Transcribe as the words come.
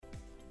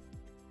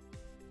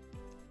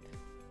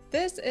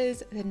This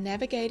is the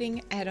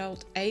Navigating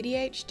Adult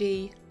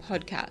ADHD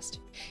podcast,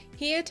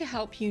 here to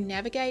help you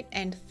navigate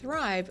and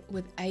thrive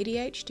with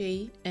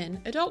ADHD in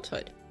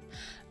adulthood.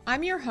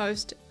 I'm your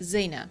host,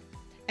 Zena,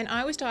 and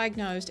I was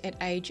diagnosed at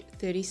age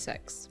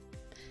 36.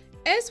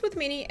 As with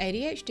many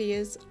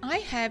ADHDers, I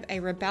have a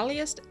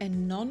rebellious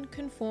and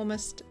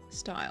nonconformist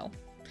style,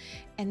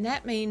 and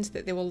that means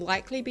that there will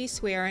likely be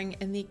swearing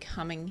in the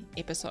coming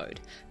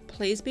episode.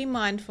 Please be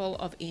mindful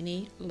of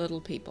any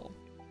little people.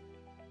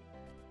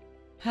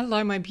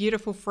 Hello, my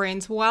beautiful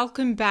friends.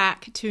 Welcome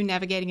back to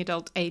Navigating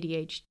Adult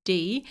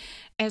ADHD.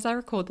 As I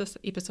record this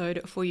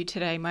episode for you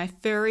today, my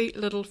furry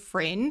little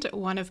friend,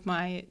 one of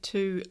my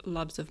two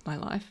loves of my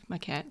life, my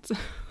cats,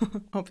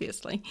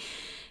 obviously,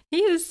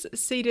 he is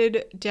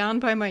seated down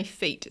by my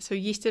feet. So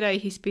yesterday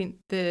he spent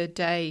the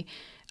day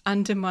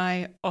under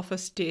my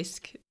office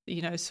desk,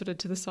 sort of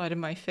to the side of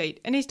my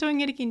feet, and he's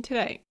doing it again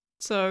today.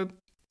 So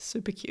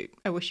super cute.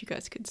 I wish you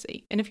guys could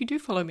see. And if you do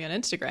follow me on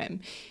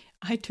Instagram,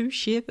 I do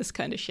share this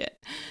kind of shit.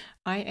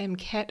 I am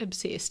cat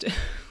obsessed.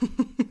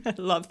 I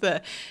love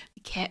the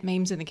cat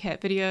memes and the cat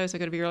videos. I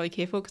got to be really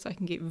careful because I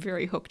can get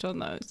very hooked on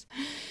those.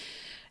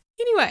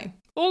 Anyway,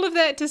 all of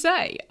that to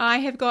say, I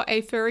have got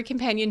a furry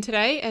companion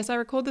today as I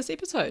record this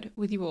episode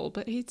with you all,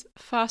 but he's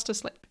fast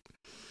asleep.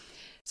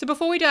 So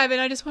before we dive in,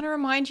 I just want to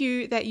remind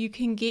you that you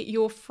can get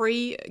your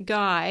free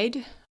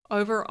guide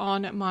over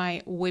on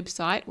my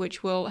website,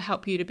 which will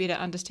help you to better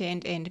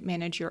understand and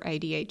manage your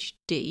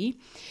ADHD.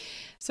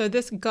 So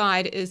this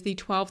guide is the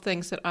 12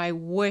 things that I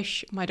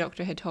wish my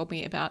doctor had told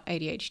me about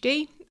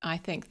ADHD. I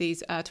think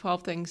these are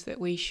 12 things that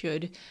we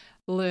should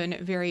learn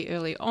very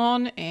early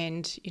on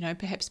and,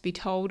 perhaps be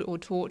told or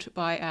taught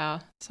by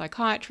our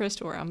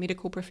psychiatrist or our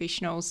medical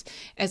professionals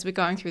as we're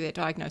going through that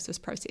diagnosis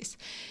process.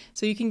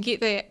 So you can get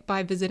that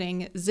by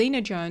visiting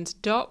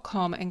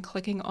zenajones.com and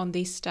clicking on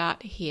the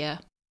Start Here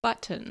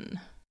button.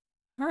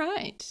 All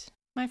right,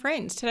 my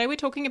friends, today we're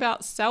talking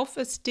about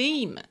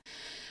self-esteem.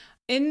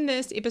 In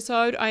this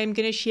episode, I am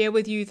going to share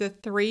with you the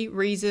 3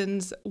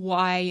 reasons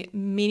why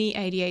many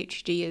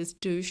ADHDers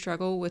do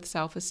struggle with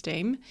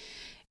self-esteem,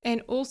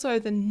 and also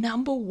the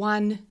number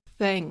one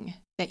thing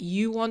that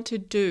you want to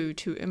do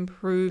to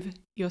improve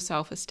your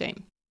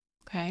self-esteem.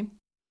 Okay?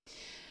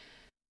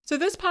 So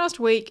this past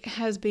week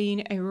has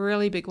been a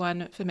really big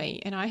one for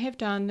me, and I have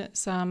done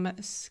some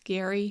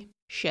scary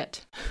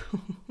shit.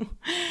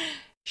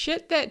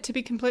 Shit that, to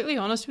be completely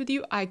honest with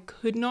you, I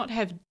could not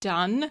have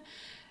done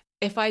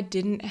if I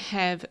didn't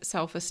have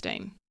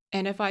self-esteem,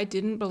 and if I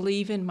didn't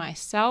believe in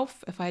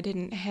myself, if I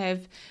didn't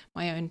have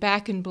my own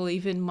back and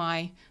believe in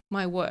my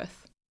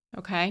worth,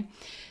 okay?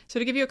 So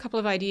to give you a couple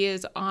of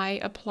ideas,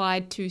 I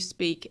applied to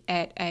speak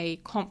at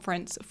a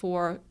conference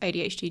for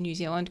ADHD New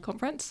Zealand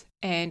conference,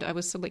 and I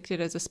was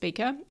selected as a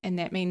speaker, and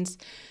that means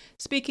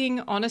speaking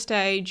on a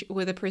stage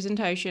with a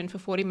presentation for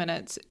 40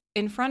 minutes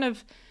in front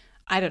of,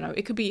 I don't know,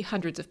 it could be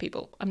hundreds of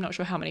people. I'm not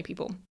sure how many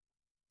people.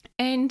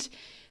 And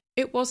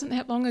it wasn't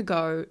that long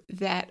ago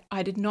that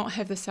I did not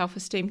have the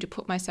self-esteem to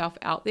put myself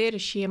out there, to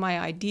share my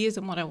ideas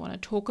and what I want to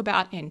talk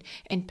about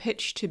and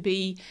pitch to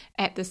be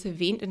at this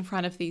event in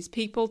front of these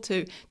people,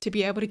 to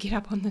be able to get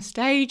up on the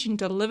stage and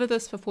deliver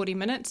this for 40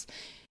 minutes.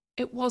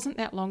 It wasn't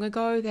that long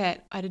ago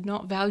that I did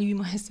not value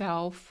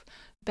myself,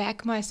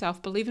 back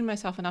myself, believe in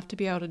myself enough to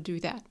be able to do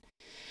that.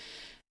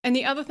 And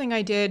the other thing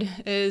I did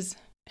is,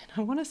 and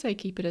I want to say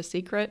keep it a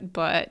secret,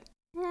 but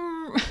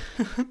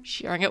I'm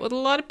sharing it with a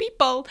lot of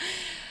people.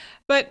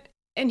 But,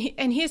 and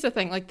here's the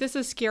thing, this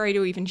is scary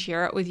to even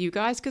share it with you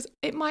guys because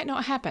it might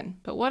not happen.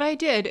 But what I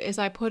did is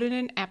I put in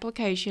an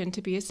application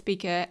to be a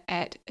speaker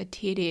at a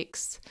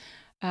TEDx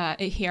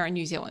here in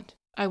New Zealand.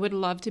 I would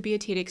love to be a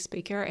TEDx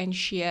speaker and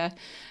share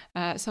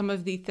some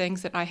of the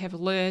things that I have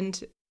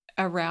learned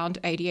around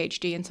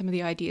ADHD and some of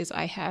the ideas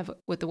I have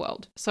with the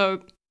world.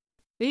 So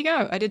there you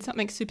go. I did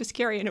something super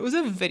scary, and it was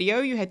a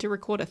video. You had to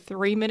record a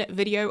 3-minute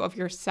video of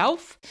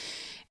yourself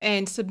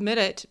and submit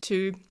it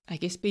to, I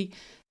guess, be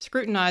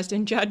scrutinized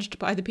and judged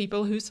by the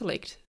people who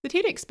select the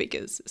TEDx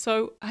speakers.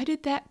 So I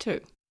did that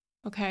too,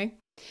 okay?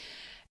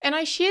 And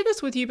I share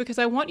this with you because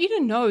I want you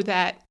to know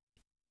that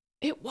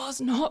it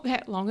was not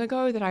that long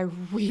ago that I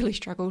really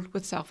struggled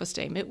with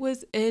self-esteem. It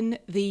was in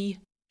the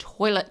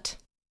toilet.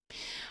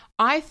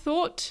 I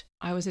thought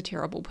I was a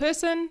terrible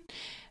person,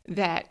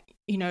 that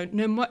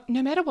no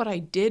matter what I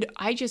did,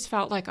 I just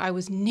felt like I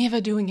was never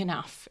doing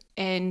enough.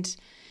 And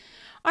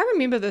I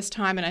remember this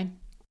time, and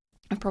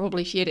I've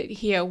probably shared it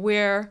here,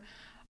 where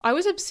I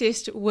was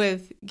obsessed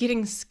with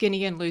getting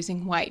skinny and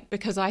losing weight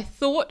because I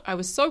thought, I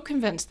was so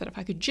convinced that if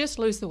I could just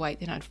lose the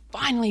weight, then I'd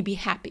finally be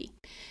happy.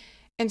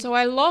 And so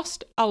I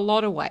lost a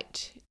lot of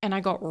weight and I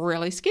got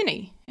really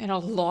skinny. And a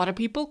lot of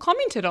people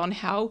commented on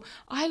how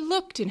I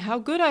looked and how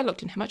good I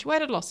looked and how much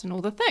weight I'd lost and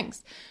all the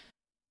things.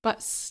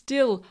 But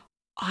still,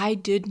 I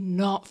did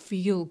not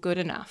feel good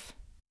enough.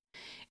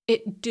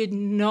 It did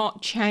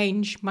not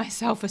change my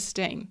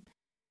self-esteem.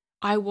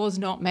 I was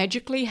not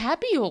magically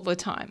happy all the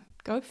time.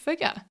 Go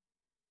figure,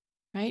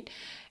 right?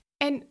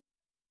 And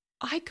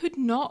I could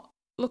not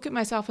look at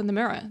myself in the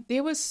mirror.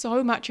 There was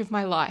so much of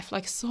my life,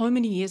 like so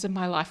many years of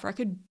my life, where I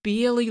could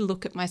barely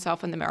look at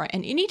myself in the mirror.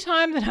 And any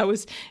time that I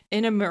was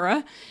in a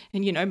mirror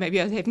and,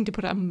 maybe I was having to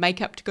put on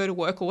makeup to go to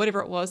work or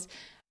whatever it was,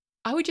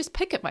 I would just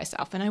pick at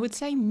myself and I would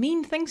say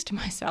mean things to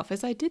myself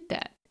as I did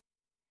that.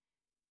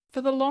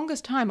 For the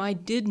longest time, I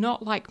did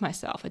not like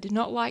myself. I did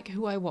not like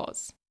who I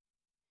was.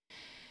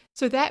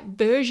 So that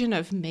version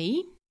of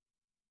me,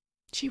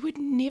 she would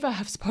never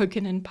have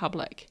spoken in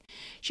public.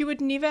 She would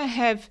never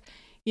have,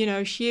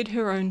 shared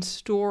her own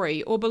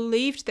story or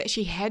believed that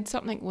she had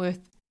something worth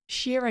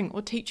sharing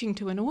or teaching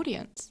to an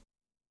audience.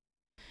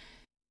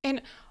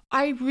 And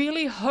I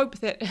really hope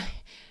that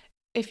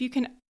if you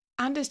can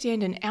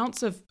understand an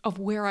ounce of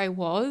where I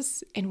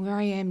was and where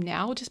I am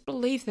now, just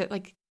believe that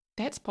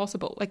that's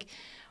possible.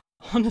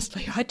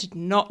 Honestly, I did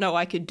not know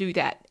I could do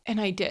that. And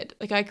I did.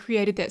 I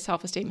created that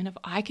self-esteem. And if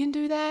I can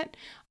do that,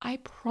 I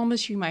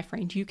promise you, my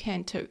friend, you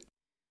can too.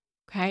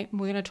 Okay? And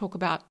we're going to talk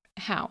about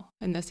how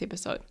in this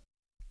episode.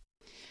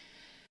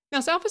 Now,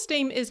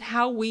 self-esteem is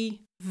how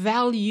we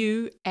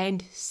value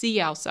and see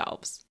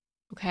ourselves.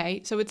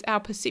 Okay? So it's our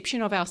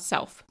perception of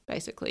ourself,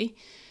 basically.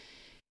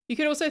 You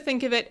could also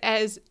think of it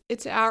as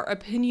it's our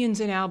opinions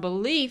and our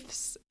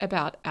beliefs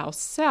about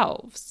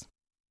ourselves.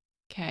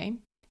 Okay?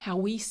 How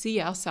we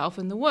see ourselves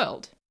in the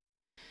world.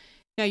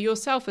 Now, your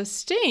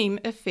self-esteem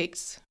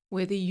affects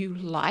whether you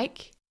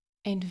like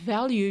and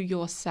value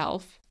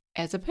yourself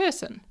as a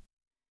person,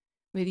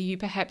 whether you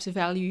perhaps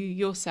value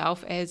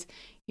yourself as,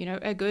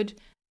 a good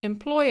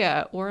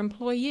employer or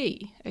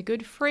employee, a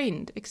good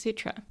friend,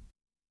 etc.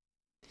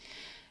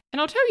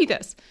 And I'll tell you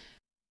this,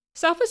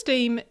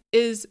 self-esteem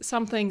is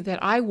something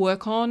that I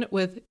work on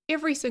with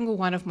every single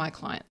one of my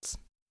clients.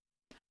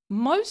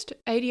 Most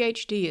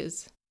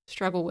ADHDers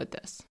struggle with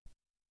this.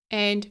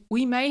 And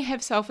we may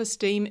have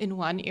self-esteem in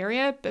one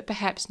area, but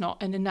perhaps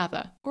not in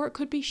another. Or it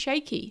could be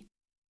shaky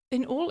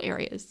in all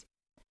areas.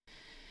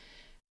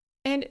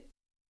 And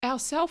our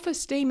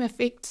self-esteem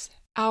affects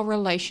our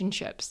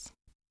relationships.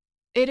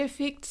 It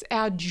affects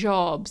our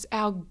jobs,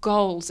 our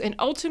goals, and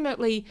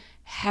ultimately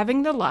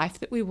having the life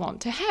that we want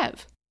to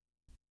have.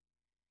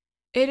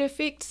 It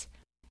affects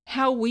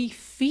how we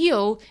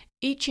feel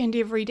each and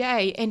every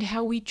day and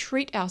how we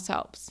treat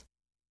ourselves.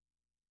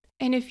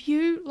 And if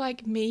you,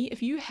 like me,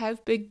 if you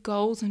have big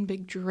goals and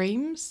big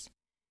dreams,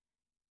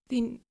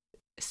 then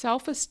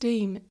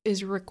self-esteem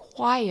is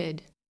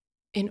required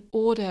in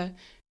order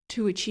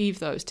to achieve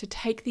those, to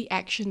take the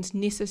actions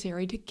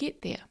necessary to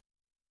get there.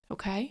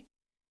 Okay?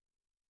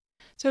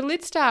 So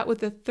let's start with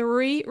the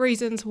 3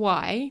 reasons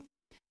why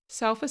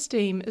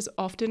self-esteem is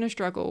often a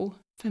struggle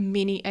for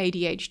many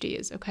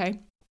ADHDers, okay?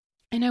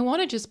 And I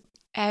want to just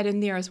add in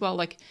there as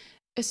well,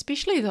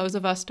 especially those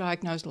of us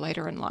diagnosed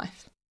later in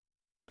life.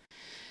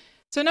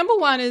 So number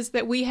 1 is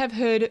that we have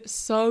heard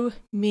so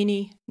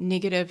many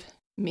negative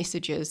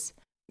messages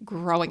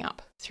growing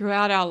up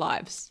throughout our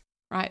lives,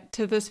 right,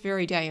 to this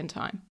very day and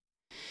time.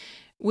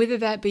 Whether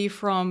that be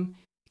from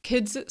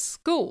kids at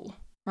school,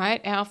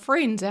 right, our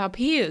friends, our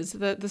peers,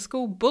 the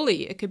school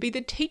bully, it could be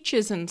the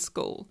teachers in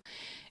school.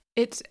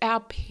 It's our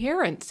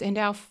parents and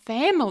our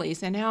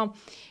families and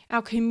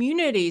our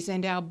communities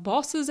and our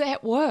bosses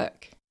at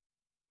work.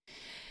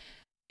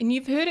 And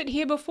you've heard it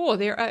here before.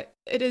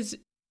 It is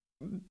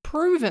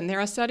proven, there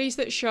are studies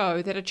that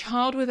show that a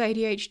child with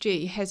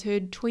ADHD has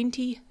heard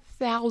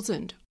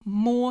 20,000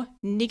 more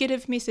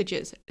negative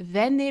messages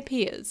than their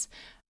peers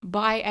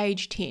by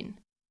age 10.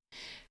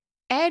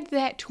 Add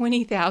that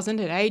 20,000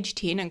 at age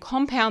 10 and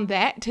compound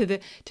that to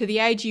the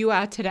age you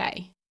are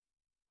today.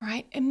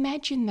 Right?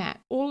 Imagine that,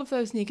 all of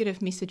those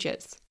negative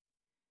messages.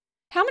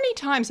 How many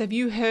times have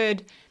you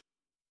heard,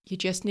 you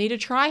just need to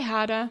try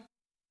harder,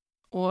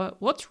 or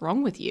what's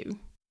wrong with you?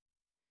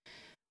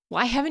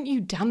 Why haven't you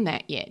done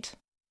that yet?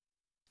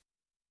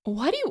 Or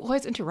why do you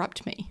always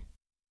interrupt me?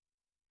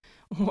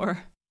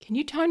 Or can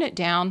you tone it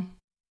down?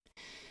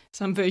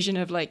 Some version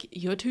of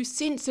you're too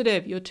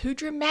sensitive, you're too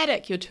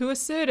dramatic, you're too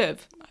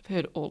assertive. I've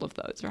heard all of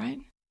those, right?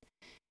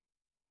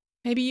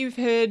 Maybe you've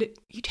heard,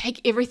 you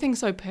take everything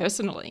so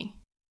personally.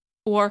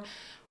 Or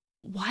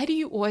why do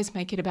you always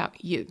make it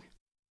about you?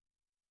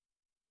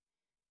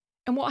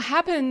 And what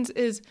happens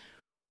is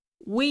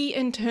we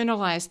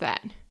internalize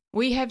that.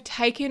 We have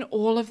taken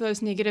all of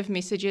those negative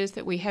messages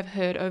that we have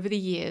heard over the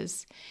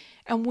years,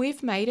 and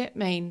we've made it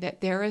mean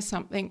that there is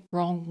something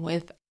wrong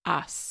with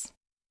us.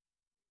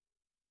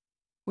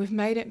 We've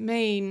made it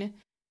mean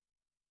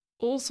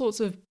all sorts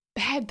of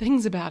bad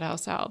things about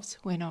ourselves.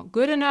 We're not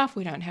good enough.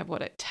 We don't have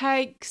what it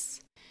takes.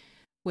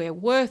 We're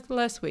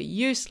worthless. We're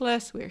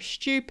useless. We're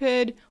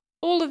stupid.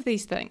 All of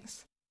these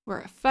things.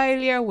 We're a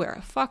failure. We're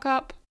a fuck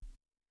up.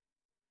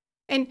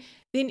 And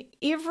then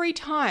every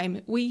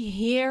time we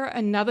hear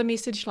another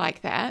message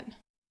like that,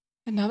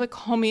 another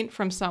comment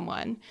from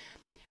someone,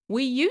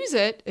 we use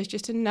it as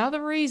just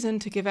another reason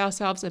to give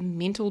ourselves a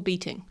mental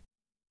beating.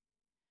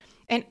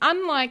 And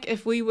unlike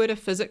if we were to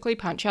physically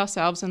punch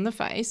ourselves in the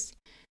face,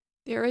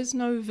 there is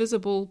no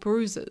visible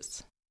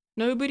bruises.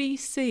 Nobody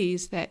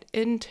sees that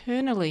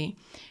internally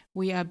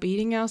we are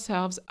beating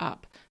ourselves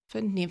up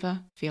for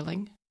never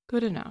feeling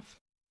good enough.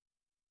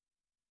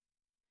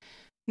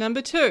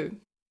 Number 2,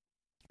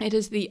 it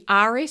is the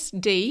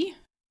RSD,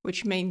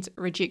 which means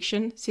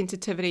rejection,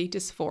 sensitivity,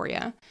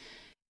 dysphoria,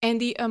 and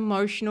the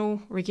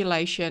emotional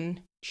regulation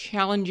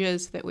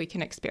challenges that we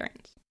can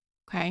experience.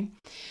 Okay,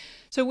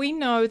 so we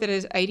know that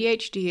as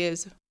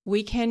ADHDers,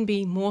 we can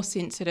be more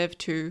sensitive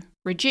to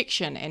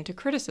rejection and to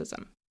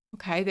criticism.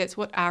 Okay, that's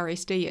what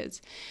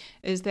RSD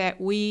is that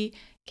we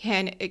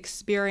can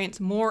experience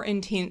more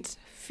intense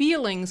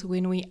feelings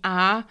when we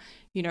are,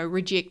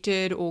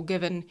 rejected or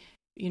given,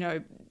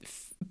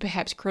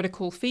 perhaps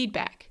critical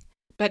feedback.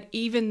 But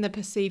even the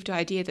perceived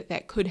idea that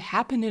that could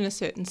happen in a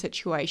certain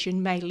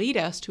situation may lead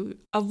us to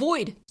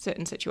avoid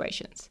certain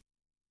situations.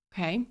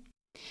 Okay,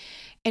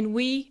 and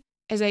we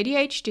as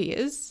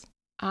ADHDers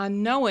are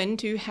known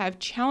to have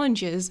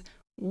challenges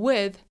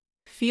with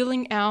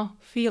feeling our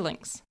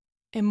feelings,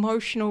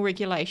 emotional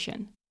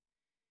regulation.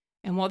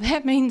 And what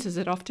that means is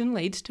it often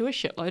leads to a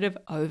shitload of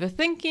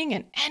overthinking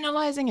and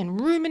analyzing and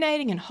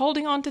ruminating and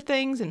holding on to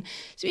things and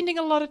spending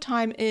a lot of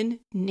time in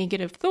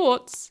negative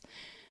thoughts,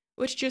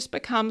 which just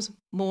becomes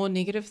more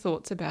negative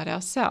thoughts about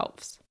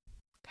ourselves.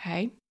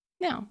 Okay?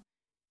 Now,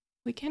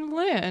 we can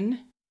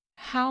learn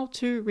how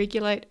to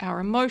regulate our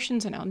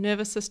emotions and our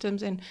nervous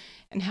systems and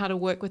how to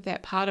work with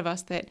that part of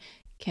us that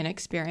can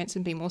experience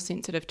and be more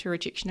sensitive to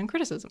rejection and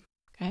criticism.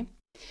 Okay?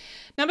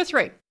 Number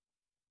 3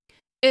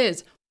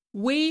 is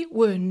we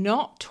were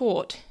not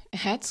taught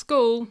at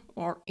school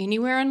or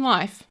anywhere in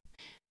life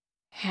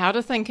how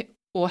to think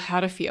or how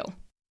to feel.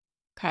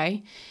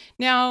 Okay.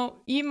 Now,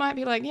 you might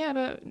be like, yeah,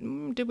 but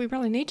did we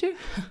really need to?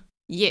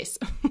 Yes.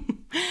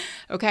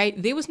 Okay.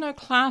 There was no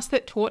class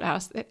that taught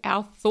us that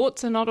our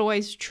thoughts are not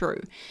always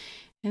true.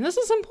 And this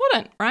is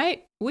important,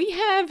 right? We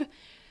have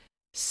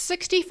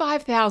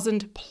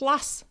 65,000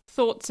 plus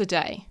thoughts a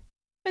day.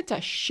 That's a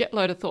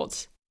shitload of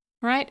thoughts,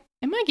 right?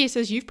 And my guess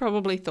is you've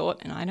probably thought,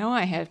 and I know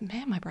I have,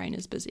 man, my brain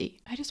is busy.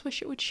 I just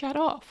wish it would shut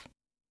off.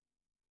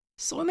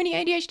 So many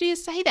ADHDers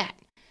say that.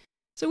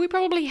 So we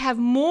probably have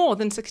more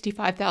than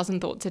 65,000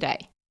 thoughts a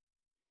day.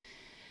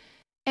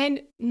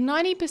 And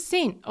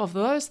 90% of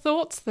those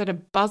thoughts that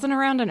are buzzing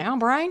around in our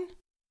brain,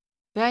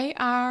 they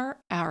are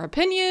our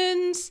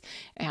opinions,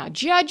 our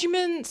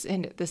judgments,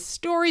 and the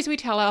stories we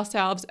tell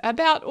ourselves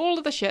about all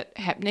of the shit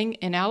happening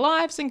in our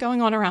lives and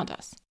going on around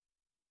us.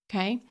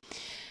 Okay?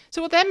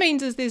 So what that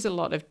means is there's a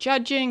lot of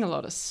judging, a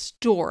lot of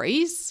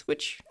stories,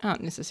 which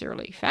aren't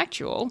necessarily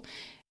factual,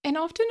 and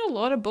often a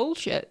lot of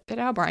bullshit that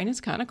our brain is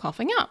kind of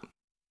coughing up.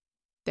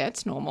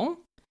 That's normal.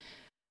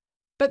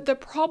 But the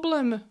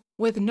problem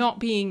with not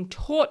being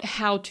taught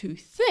how to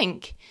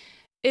think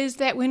is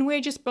that when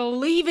we're just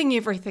believing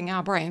everything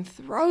our brain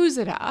throws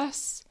at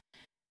us,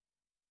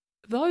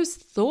 those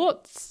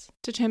thoughts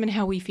determine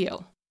how we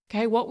feel.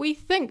 Okay, what we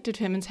think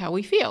determines how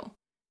we feel.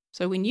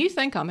 So when you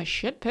think I'm a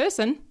shit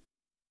person,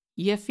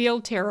 you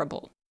feel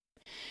terrible.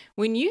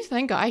 When you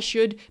think I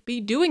should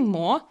be doing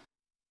more,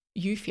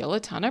 you feel a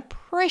ton of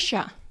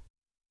pressure.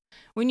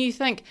 When you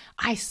think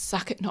I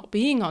suck at not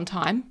being on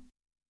time,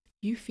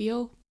 you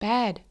feel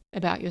bad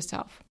about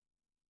yourself.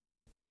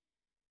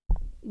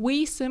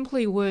 We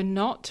simply were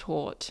not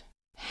taught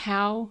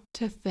how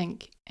to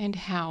think and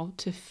how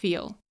to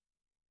feel.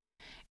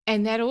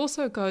 And that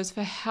also goes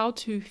for how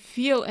to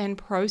feel and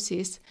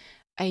process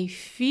a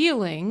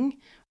feeling,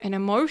 an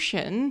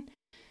emotion,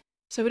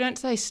 so we don't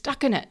stay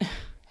stuck in it.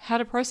 How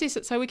to process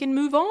it so we can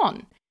move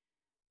on.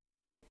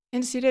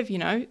 Instead of,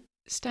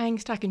 staying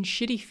stuck in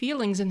shitty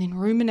feelings and then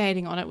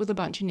ruminating on it with a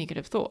bunch of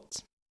negative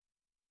thoughts.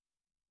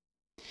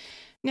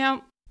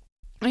 Now,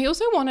 I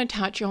also want to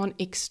touch on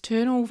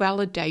external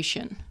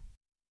validation,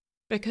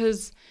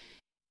 because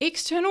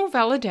external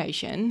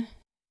validation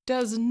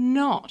does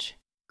not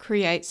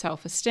create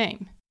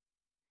self-esteem.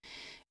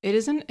 It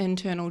is an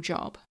internal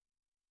job.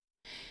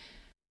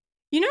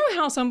 You know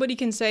how somebody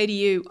can say to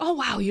you, oh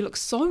wow, you look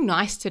so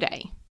nice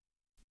today.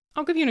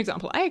 I'll give you an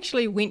example. I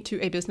actually went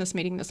to a business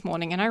meeting this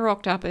morning and I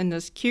rocked up in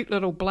this cute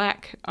little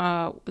black,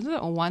 is it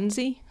a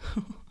onesie?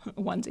 A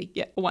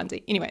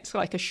onesie. Anyway, it's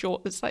like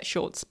it's like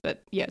shorts,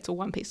 but yeah, it's a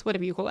one piece,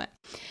 whatever you call it.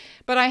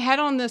 But I had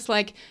on this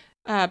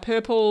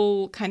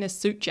purple kind of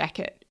suit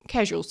jacket,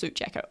 casual suit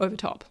jacket over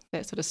top,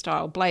 that sort of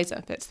style,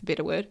 blazer, that's the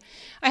better word.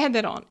 I had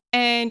that on.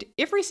 And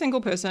every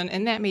single person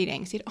in that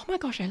meeting said, oh my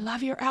gosh, I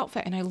love your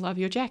outfit and I love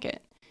your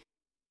jacket.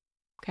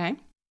 Okay,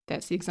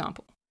 that's the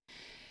example.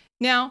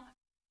 Now,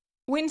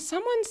 when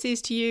someone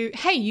says to you,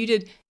 hey, you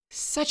did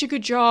such a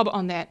good job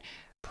on that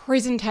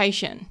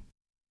presentation,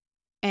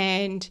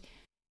 and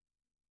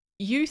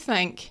you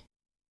think,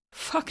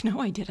 fuck no,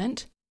 I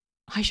didn't.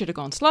 I should have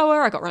gone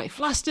slower. I got really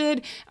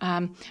flustered.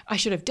 I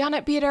should have done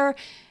it better.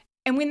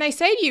 And when they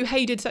say to you, hey,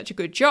 you did such a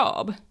good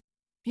job,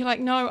 you're like,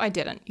 no, I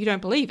didn't. You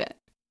don't believe it.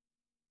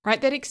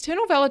 Right? That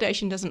external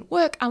validation doesn't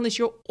work unless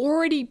you're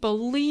already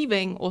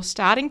believing or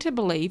starting to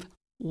believe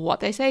what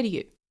they say to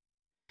you.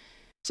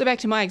 So back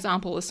to my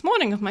example this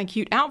morning of my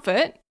cute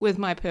outfit with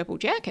my purple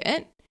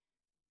jacket,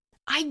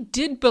 I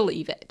did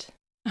believe it.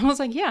 I was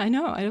like, yeah, I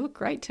know. I look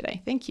great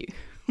today. Thank you.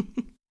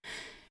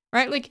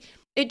 Right?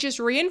 It just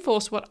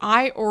reinforced what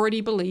I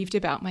already believed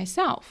about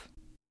myself.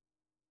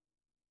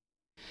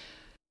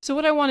 So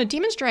what I want to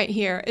demonstrate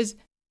here is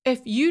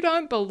if you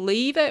don't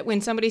believe it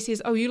when somebody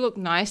says, oh, you look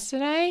nice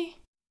today,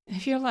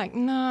 if you're like,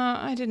 no,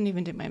 I didn't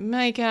even do my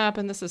makeup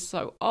and this is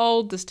so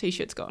old, this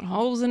t-shirt's got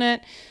holes in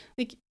it.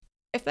 Like,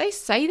 if they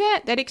say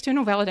that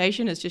external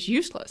validation is just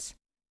useless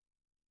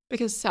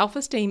because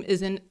self-esteem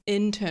is an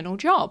internal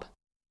job.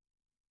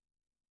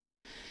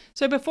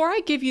 So before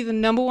I give you the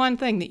number one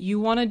thing that you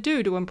want to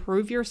do to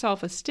improve your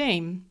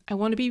self-esteem, I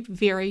want to be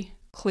very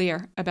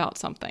clear about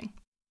something.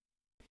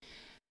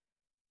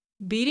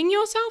 Beating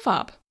yourself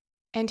up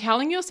and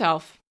telling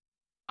yourself,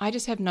 I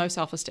just have no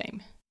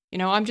self-esteem.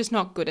 I'm just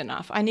not good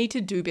enough. I need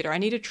to do better. I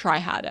need to try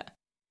harder.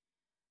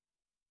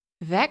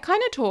 That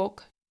kind of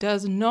talk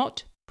does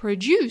not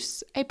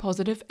produce a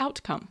positive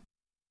outcome.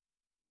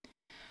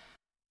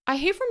 I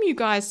hear from you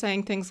guys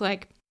saying things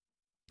like,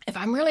 if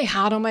I'm really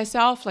hard on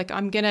myself, like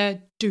I'm going to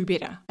do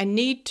better. I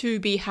need to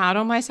be hard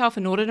on myself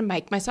in order to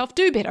make myself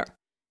do better.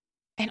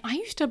 And I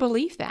used to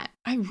believe that.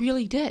 I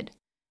really did.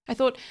 I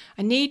thought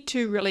I need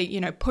to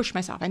really, push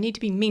myself. I need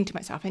to be mean to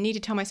myself. I need to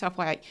tell myself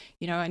why,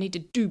 I need to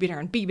do better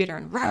and be better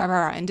and rah, rah,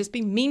 rah, and just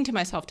be mean to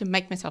myself to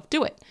make myself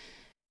do it.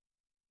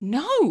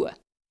 No,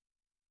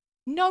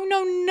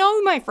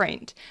 my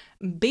friend.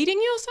 Beating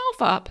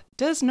yourself up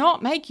does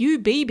not make you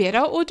be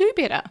better or do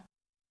better.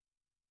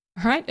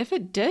 Right? If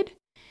it did,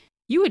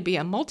 you would be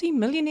a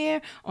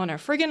multi-millionaire on a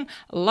friggin'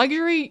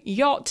 luxury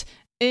yacht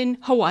in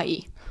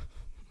Hawaii.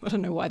 I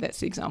don't know why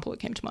that's the example that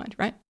came to mind,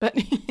 right? But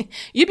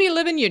you'd be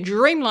living your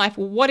dream life,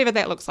 whatever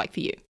that looks like for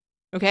you,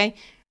 okay?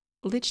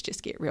 Let's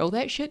just get real.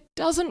 That shit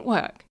doesn't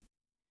work.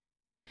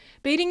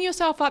 Beating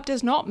yourself up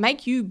does not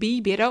make you be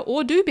better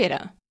or do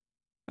better,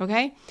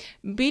 okay?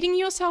 Beating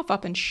yourself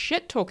up and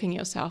shit-talking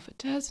yourself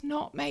does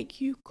not make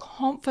you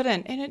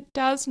confident, and it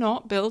does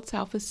not build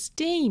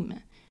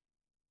self-esteem.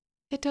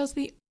 It does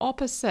the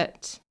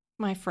opposite,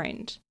 my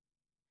friend.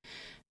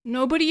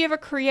 Nobody ever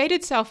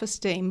created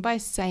self-esteem by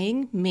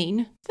saying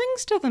mean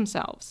things to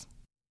themselves.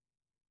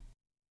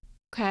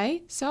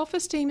 Okay?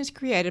 Self-esteem is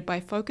created by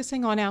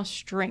focusing on our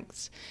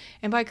strengths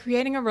and by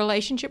creating a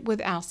relationship with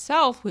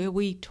ourselves where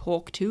we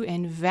talk to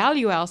and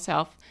value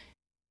ourselves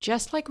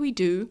just like we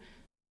do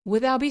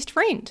with our best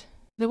friend.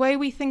 The way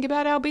we think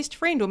about our best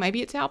friend, or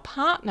maybe it's our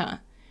partner.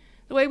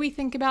 The way we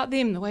think about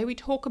them, the way we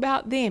talk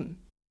about them.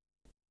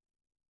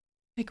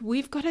 Like,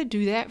 we've got to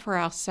do that for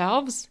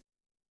ourselves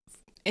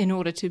in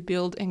order to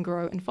build and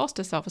grow and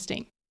foster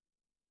self-esteem.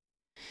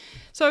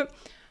 So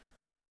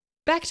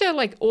back to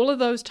like all of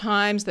those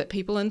times that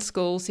people in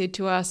school said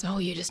to us, oh,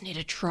 you just need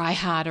to try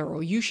harder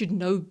or you should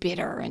know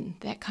better. And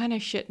that kind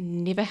of shit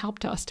never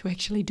helped us to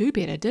actually do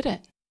better, did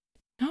it?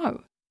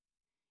 No.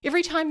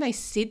 Every time they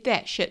said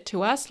that shit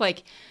to us,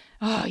 like,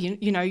 oh, you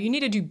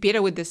need to do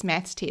better with this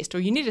maths test, or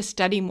you need to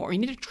study more, you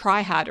need to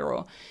try harder,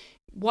 or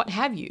what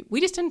have you.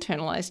 We just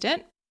internalized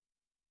it,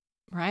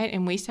 right?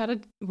 And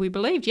we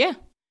believed, yeah,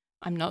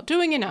 I'm not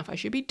doing enough. I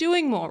should be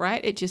doing more,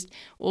 right? It just,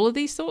 all of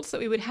these thoughts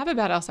that we would have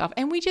about ourselves,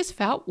 and we just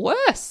felt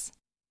worse.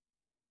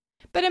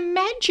 But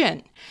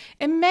imagine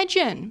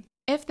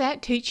if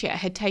that teacher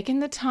had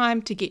taken the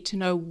time to get to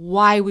know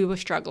why we were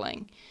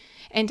struggling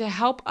and to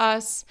help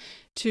us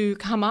to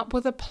come up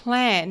with a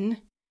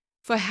plan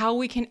for how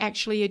we can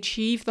actually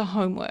achieve the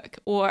homework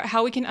or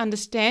how we can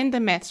understand the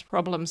maths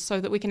problems so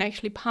that we can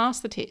actually pass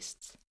the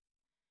tests.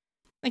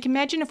 Like,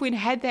 imagine if we'd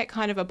had that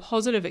kind of a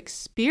positive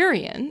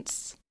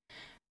experience,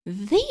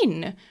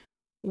 then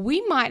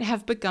we might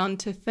have begun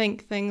to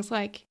think things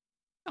like,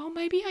 oh,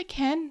 maybe I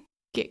can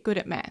get good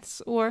at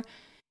maths, or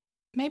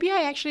maybe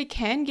I actually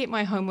can get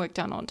my homework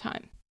done on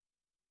time.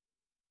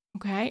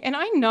 Okay. And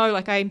I know,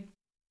 like, I've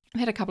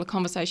had a couple of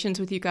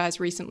conversations with you guys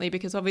recently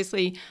because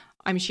obviously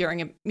I'm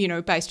sharing,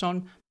 based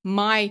on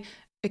my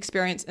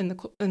experience in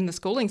the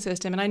schooling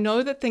system. And I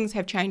know that things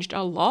have changed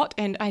a lot.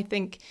 And I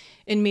think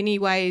in many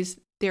ways,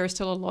 there is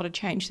still a lot of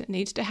change that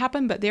needs to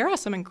happen, but there are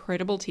some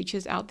incredible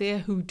teachers out there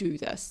who do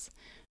this,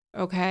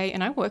 okay?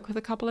 And I work with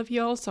a couple of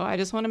y'all, so I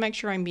just want to make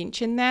sure I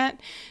mention that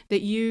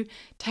you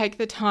take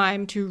the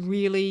time to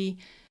really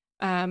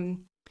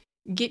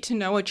get to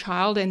know a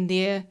child and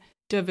their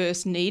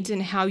diverse needs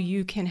and how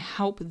you can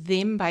help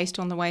them based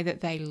on the way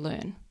that they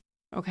learn,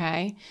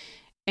 okay?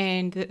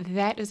 And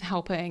that is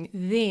helping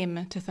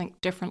them to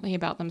think differently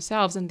about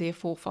themselves and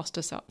therefore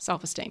foster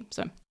self-esteem.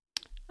 So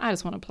I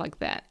just want to plug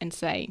that and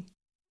say,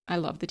 I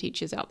love the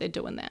teachers out there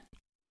doing that.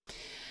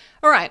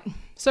 All right,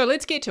 so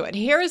let's get to it.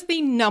 Here is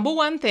the number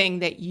one thing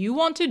that you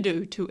want to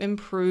do to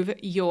improve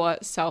your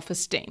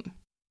self-esteem.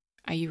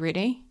 Are you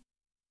ready?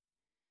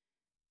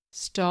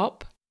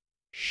 Stop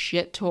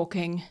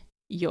shit-talking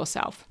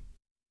yourself.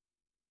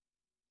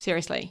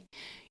 Seriously,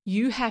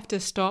 you have to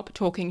stop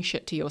talking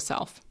shit to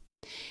yourself.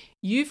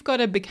 You've got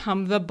to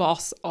become the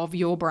boss of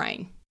your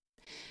brain.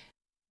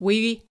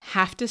 We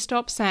have to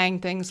stop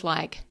saying things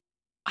like,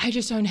 I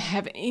just don't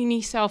have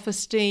any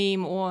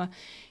self-esteem, or,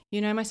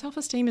 my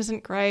self-esteem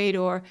isn't great,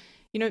 or,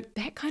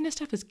 that kind of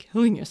stuff is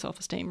killing your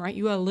self-esteem, right?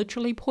 You are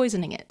literally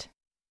poisoning it.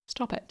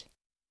 Stop it,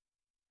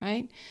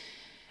 right?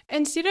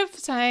 instead of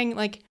saying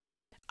like,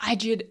 I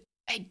did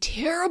a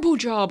terrible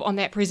job on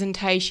that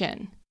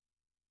presentation,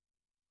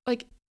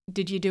 like,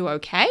 did you do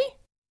okay?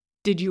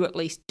 Did you at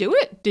least do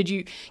it?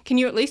 Can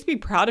you at least be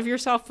proud of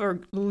yourself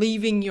for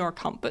leaving your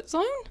comfort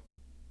zone?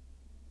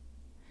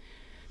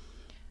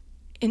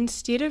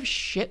 Instead of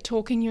shit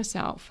talking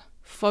yourself,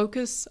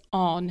 focus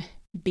on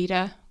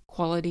better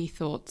quality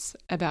thoughts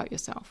about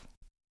yourself.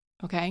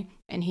 Okay?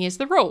 And here's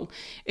the rule.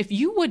 If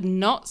you would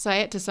not say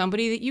it to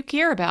somebody that you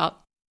care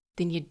about,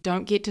 then you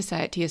don't get to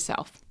say it to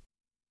yourself.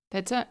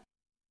 That's it.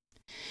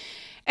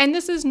 And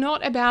this is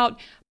not about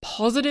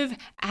positive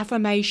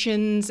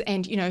affirmations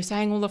and,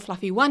 saying all the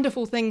fluffy,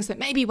 wonderful things that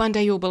maybe one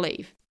day you'll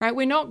believe, right?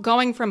 We're not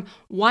going from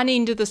one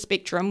end of the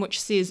spectrum,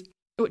 which is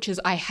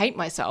I hate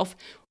myself,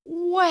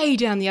 way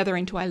down the other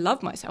end to I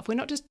love myself. We're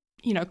not just,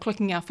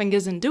 clicking our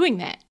fingers and doing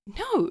that.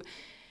 No,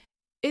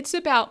 it's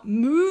about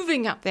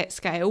moving up that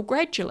scale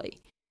gradually.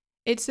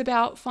 It's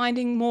about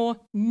finding more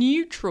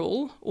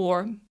neutral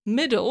or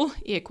middle,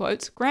 air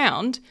quotes,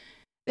 ground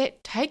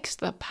that takes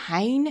the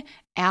pain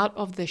out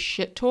of the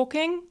shit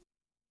talking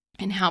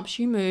and helps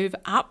you move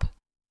up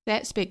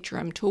that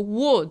spectrum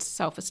towards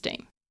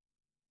self-esteem.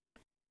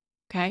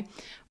 Okay,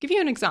 I'll give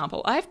you an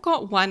example. I've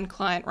got one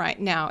client right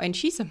now, and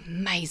she's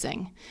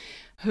amazing,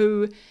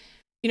 who,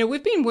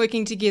 we've been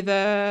working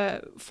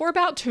together for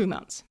about 2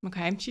 months.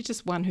 Okay, she's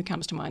just one who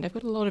comes to mind. I've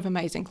got a lot of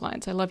amazing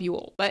clients. I love you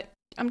all, but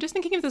I'm just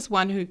thinking of this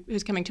one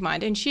who's coming to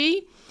mind, and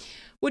she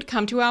would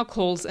come to our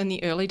calls in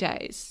the early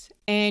days,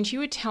 and she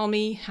would tell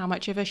me how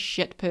much of a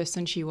shit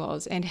person she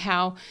was and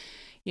how,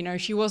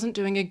 she wasn't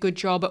doing a good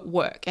job at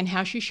work and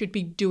how she should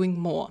be doing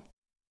more.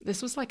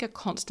 This was like a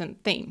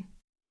constant theme.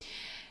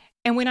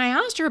 And when I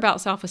asked her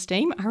about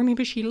self-esteem, I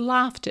remember she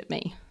laughed at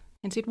me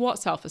and said, "What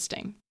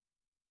self-esteem?"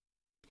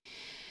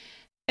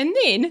 And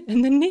then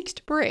in the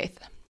next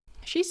breath,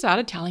 she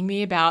started telling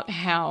me about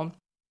how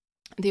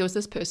there was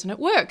this person at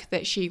work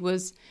that she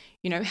was,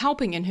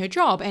 helping in her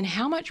job and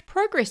how much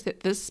progress that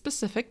this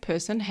specific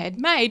person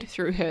had made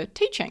through her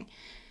teaching.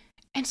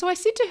 And so I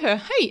said to her,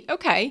 "Hey,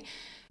 okay,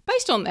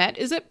 based on that,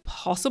 is it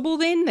possible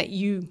then that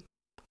you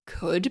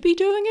could be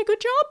doing a good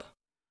job?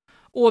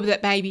 Or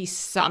that maybe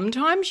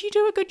sometimes you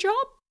do a good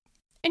job?"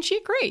 And she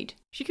agreed.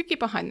 She could get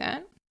behind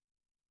that.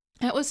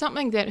 That was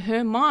something that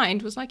her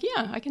mind was like,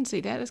 yeah, I can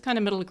see that. It's kind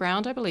of middle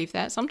ground. I believe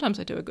that. Sometimes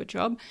I do a good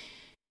job.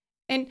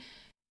 And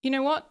you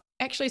know what?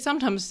 Actually,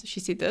 sometimes, she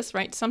said this,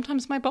 right?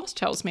 Sometimes my boss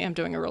tells me I'm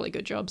doing a really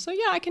good job. So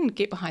yeah, I can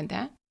get behind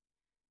that.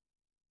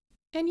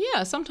 And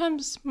yeah,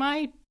 sometimes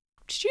my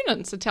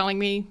students are telling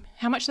me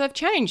how much they've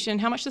changed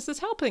and how much this is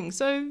helping.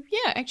 So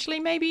yeah, actually,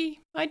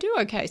 maybe I do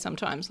okay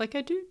sometimes. Like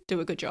I do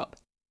a good job.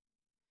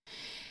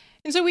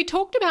 And so we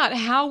talked about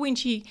how when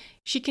she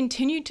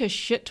continued to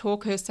shit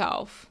talk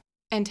herself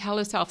and tell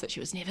herself that she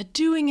was never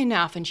doing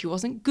enough and she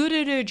wasn't good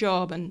at her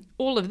job and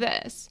all of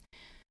this,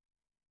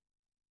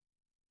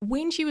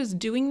 when she was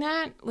doing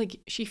that, like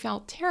she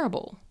felt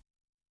terrible.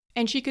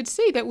 And she could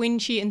see that when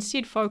she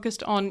instead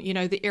focused on,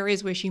 the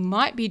areas where she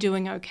might be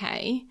doing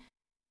okay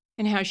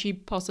and how she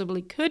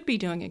possibly could be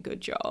doing a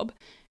good job,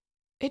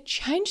 it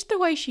changed the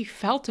way she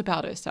felt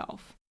about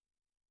herself.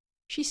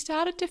 She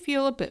started to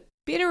feel a bit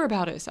better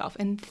about herself,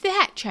 and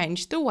that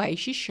changed the way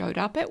she showed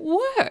up at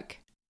work.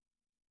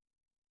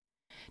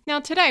 Now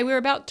today, we're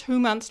about 2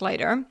 months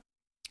later,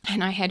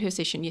 and I had her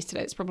session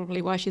yesterday. It's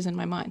probably why she's in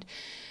my mind.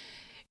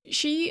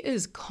 She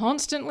is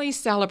constantly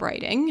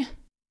celebrating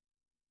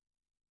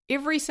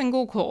every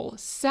single call,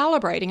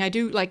 celebrating. I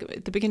do, like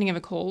at the beginning of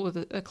a call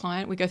with a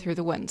client, we go through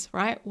the wins,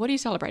 right? What are you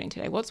celebrating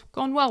today? What's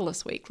gone well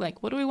this week?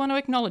 Like, what do we want to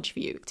acknowledge for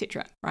you,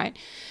 etc., right?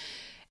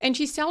 And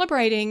she's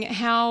celebrating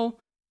how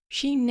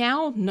she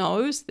now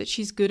knows that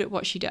she's good at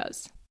what she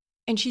does.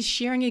 And she's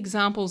sharing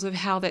examples of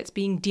how that's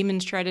being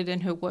demonstrated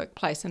in her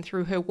workplace and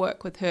through her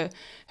work with her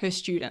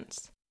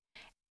students.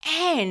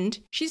 And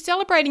she's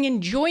celebrating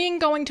enjoying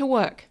going to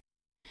work.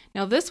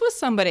 Now, this was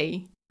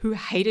somebody who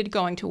hated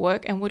going to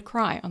work and would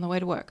cry on the way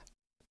to work.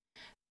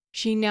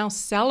 She now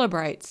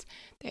celebrates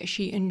that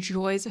she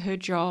enjoys her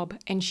job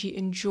and she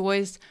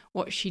enjoys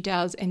what she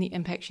does and the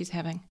impact she's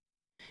having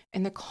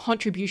and the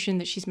contribution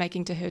that she's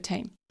making to her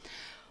team.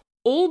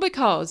 All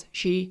because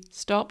she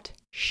stopped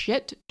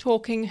shit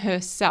talking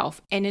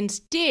herself and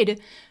instead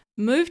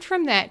moved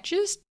from that,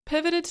 just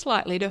pivoted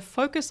slightly to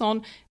focus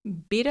on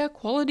better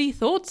quality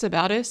thoughts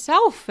about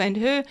herself and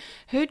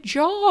her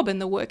job and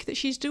the work that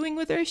she's doing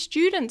with her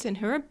students and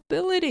her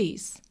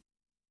abilities.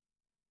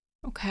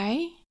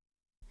 Okay?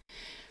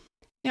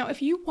 Now,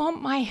 if you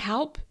want my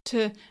help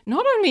to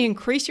not only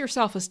increase your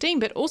self-esteem,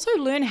 but also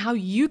learn how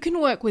you can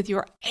work with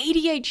your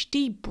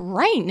ADHD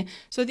brain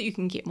so that you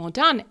can get more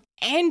done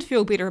and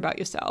feel better about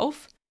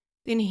yourself,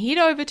 then head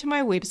over to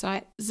my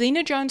website,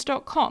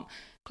 zenajones.com.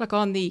 Click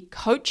on the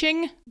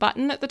coaching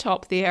button at the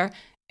top there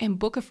and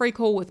book a free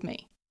call with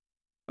me.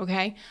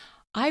 Okay?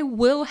 I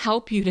will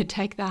help you to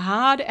take the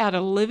hard out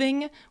of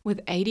living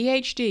with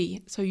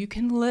ADHD so you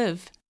can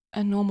live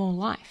a normal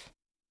life.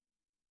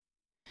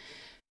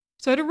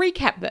 So to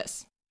recap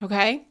this,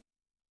 okay?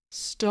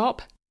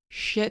 Stop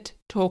shit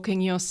talking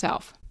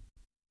yourself.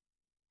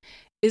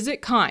 Is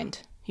it kind?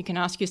 You can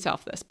ask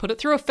yourself this. Put it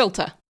through a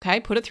filter, okay?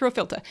 Put it through a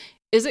filter.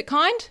 Is it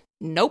kind?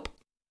 Nope.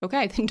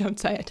 Okay, then don't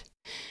say it.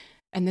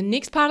 And the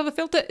next part of the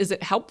filter, is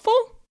it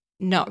helpful?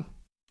 No.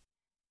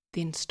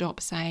 Then stop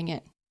saying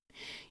it.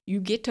 You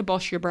get to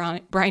boss your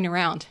brain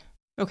around,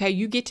 okay?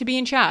 You get to be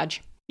in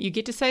charge. You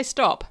get to say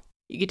stop.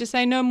 You get to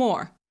say no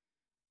more,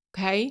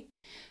 okay?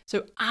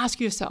 So ask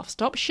yourself,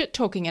 stop shit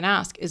talking and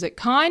ask, is it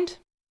kind?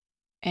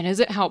 And is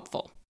it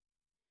helpful?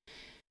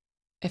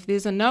 If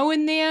there's a no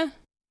in there,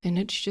 then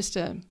it's just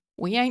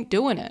we ain't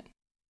doing it,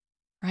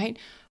 right?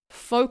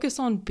 Focus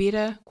on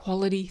better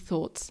quality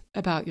thoughts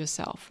about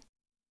yourself.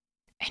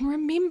 And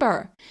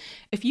remember,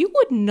 if you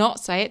would not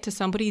say it to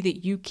somebody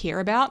that you care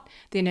about,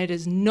 then it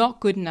is not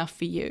good enough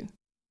for you.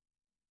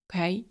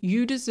 Okay?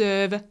 You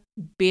deserve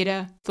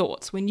better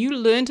thoughts. When you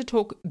learn to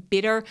talk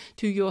better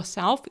to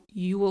yourself,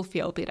 you will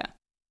feel better.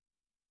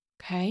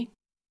 Okay?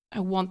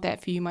 I want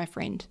that for you, my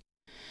friend.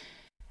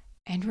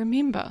 And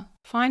remember,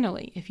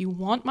 finally, if you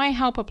want my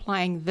help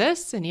applying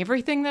this and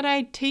everything that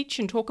I teach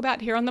and talk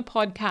about here on the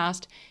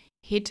podcast,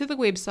 head to the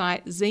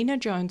website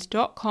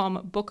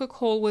zenajones.com, book a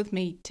call with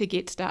me to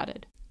get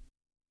started.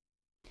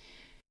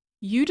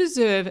 You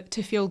deserve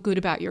to feel good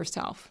about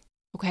yourself,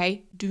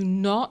 okay? Do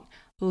not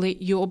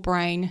let your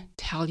brain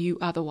tell you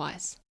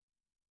otherwise.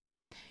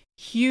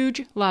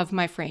 Huge love,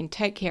 my friend.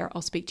 Take care.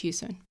 I'll speak to you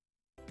soon.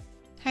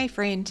 Hey,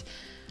 friend.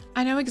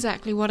 I know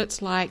exactly what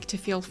it's like to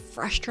feel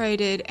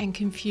frustrated and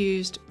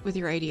confused with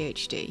your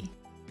ADHD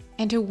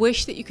and to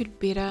wish that you could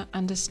better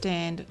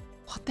understand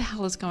what the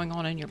hell is going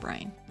on in your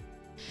brain.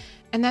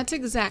 And that's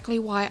exactly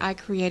why I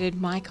created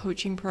my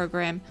coaching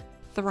program,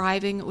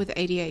 Thriving with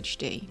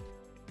ADHD.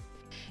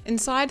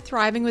 Inside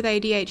Thriving with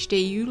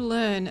ADHD, you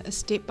learn a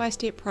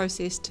step-by-step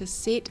process to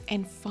set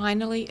and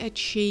finally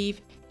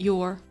achieve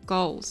your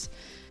goals,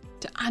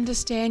 to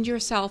understand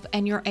yourself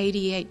and your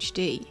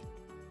ADHD.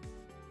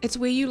 It's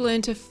where you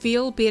learn to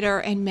feel better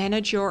and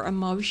manage your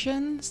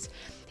emotions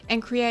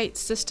and create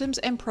systems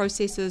and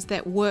processes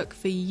that work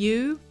for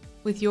you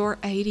with your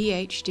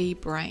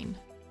ADHD brain.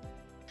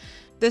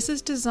 This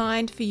is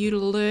designed for you to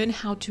learn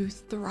how to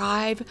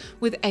thrive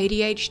with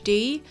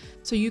ADHD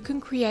so you can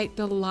create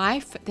the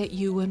life that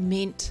you were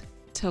meant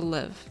to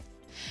live.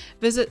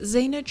 Visit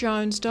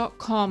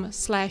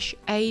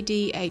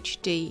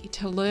zenajones.com/ADHD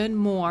to learn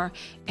more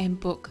and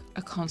book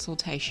a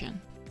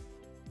consultation.